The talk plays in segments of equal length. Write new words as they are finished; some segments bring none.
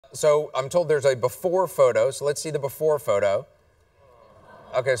So I'm told there's a before photo, so let's see the before photo.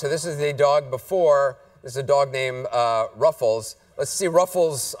 Okay, so this is the dog before. This is a dog named Ruffles. Let's see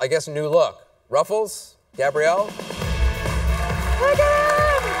Ruffles, I guess, new look. Ruffles? Gabrielle? Look at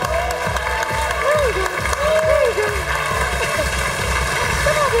him! There you go. There you go.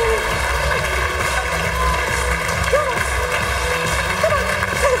 Come on, baby. Come on. Come on.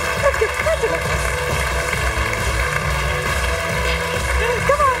 Let's get it. Come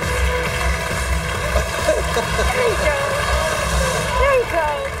on. There you go. There you go.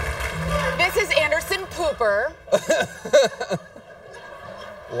 This is Anderson Pooper.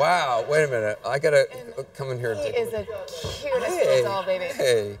 Wow, wait a minute. I gotta come in here. He is the cutest Hey, little doll, baby.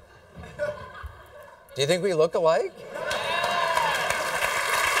 Hey. Do you think we look alike?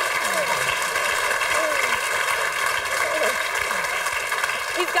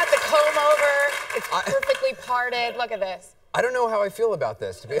 He's got the comb over. It's perfectly parted. Look at this. I don't know how I feel about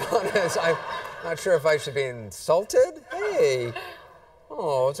this, to be honest. I'm not sure if I should be insulted. Hey.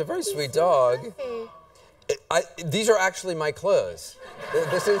 Oh, it's a very sweet dog. These are actually my clothes.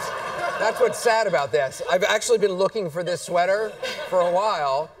 That's what's sad about this. I've actually been looking for this sweater for a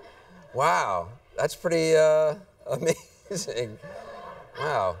while. Wow, that's pretty amazing.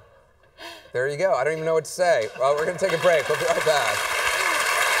 Wow. There you go. I don't even know what to say. Well, we're gonna take a break. We'll be right back.